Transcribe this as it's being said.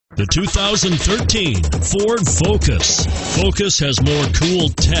The 2013 Ford Focus. Focus has more cool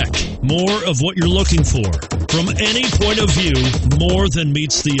tech, more of what you're looking for. From any point of view, more than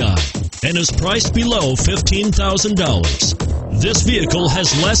meets the eye, and is priced below $15,000. This vehicle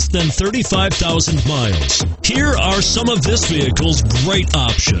has less than 35,000 miles. Here are some of this vehicle's great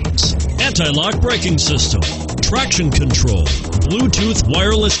options: anti-lock braking system, traction control, Bluetooth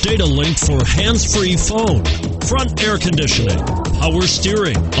wireless data link for hands-free phone, front air conditioning, power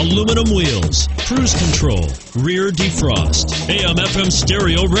steering, aluminum wheels, cruise control, rear defrost, AM/FM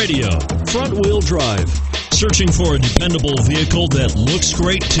stereo radio, front wheel drive. Searching for a dependable vehicle that looks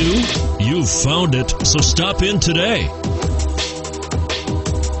great too? You've found it, so stop in today.